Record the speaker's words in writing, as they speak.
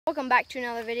Welcome back to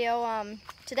another video.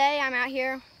 Today I'm out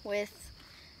here with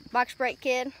Box Break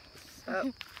Kid.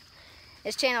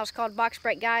 His channel is called Box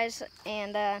Break Guys,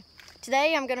 and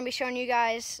today I'm going to be showing you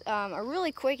guys a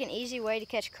really quick and easy way to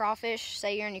catch crawfish.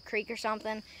 Say you're in a creek or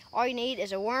something. All you need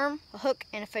is a worm, a hook,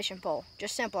 and a fishing pole.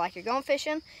 Just simple, like you're going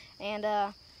fishing,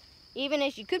 and even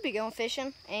if you could be going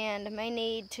fishing and may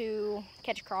need to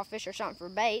catch a crawfish or something for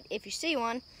bait, if you see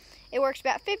one, it works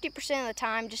about 50% of the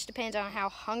time. Just depends on how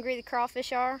hungry the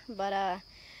crawfish are, but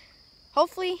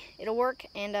hopefully it'll work,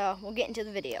 and we'll get into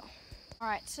the video.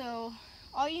 Alright, so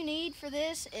all you need for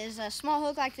this is a small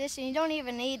hook like this, and you don't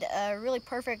even need a really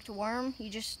perfect worm. You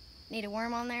just need a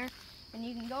worm on there, and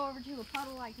you can go over to a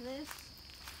puddle like this,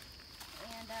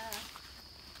 and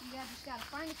you guys just gotta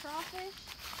find a crawfish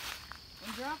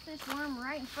and drop this worm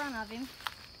right in front of him.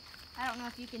 I don't know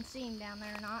if you can see him down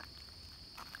there or not,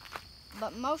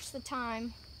 but most of the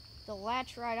time they'll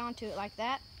latch right onto it like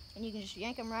that, and you can just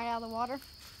yank them right out of the water.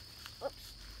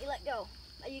 Oops, he let go.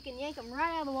 You can yank them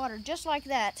right out of the water just like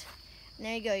that, and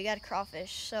there you go, you got a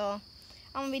crawfish. So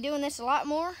I'm gonna be doing this a lot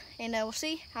more, and we'll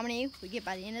see how many we get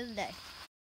by the end of the day.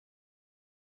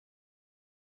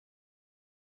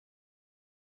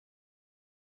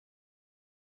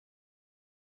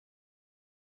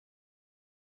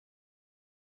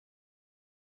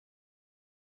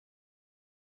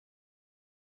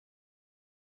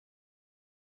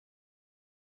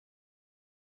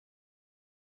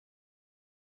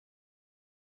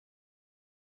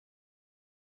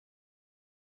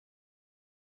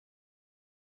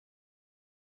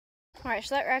 Alright,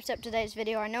 so that wraps up today's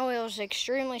video. I know it was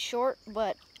extremely short,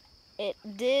 but it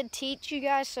did teach you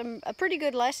guys a pretty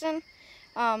good lesson.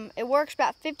 It works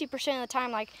about 50% of the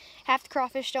time. Like, half the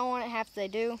crawfish don't want it, half they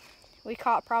do. We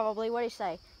caught probably, what do you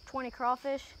say, 20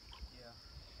 crawfish? Yeah.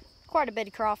 Quite a bit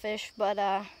of crawfish, but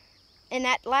in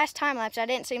that last time lapse, I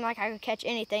didn't seem like I could catch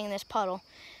anything in this puddle.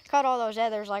 I caught all those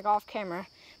others like off camera,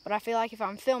 but I feel like if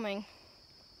I'm filming,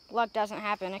 luck doesn't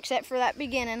happen, except for that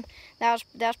beginning. That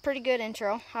was pretty good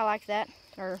intro. I like that,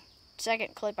 or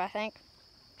second clip, I think.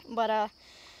 But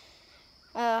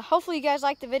hopefully you guys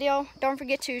liked the video. Don't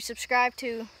forget to subscribe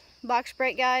to Box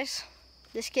Break Guys,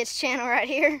 this kid's channel right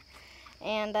here,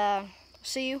 and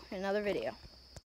see you in another video.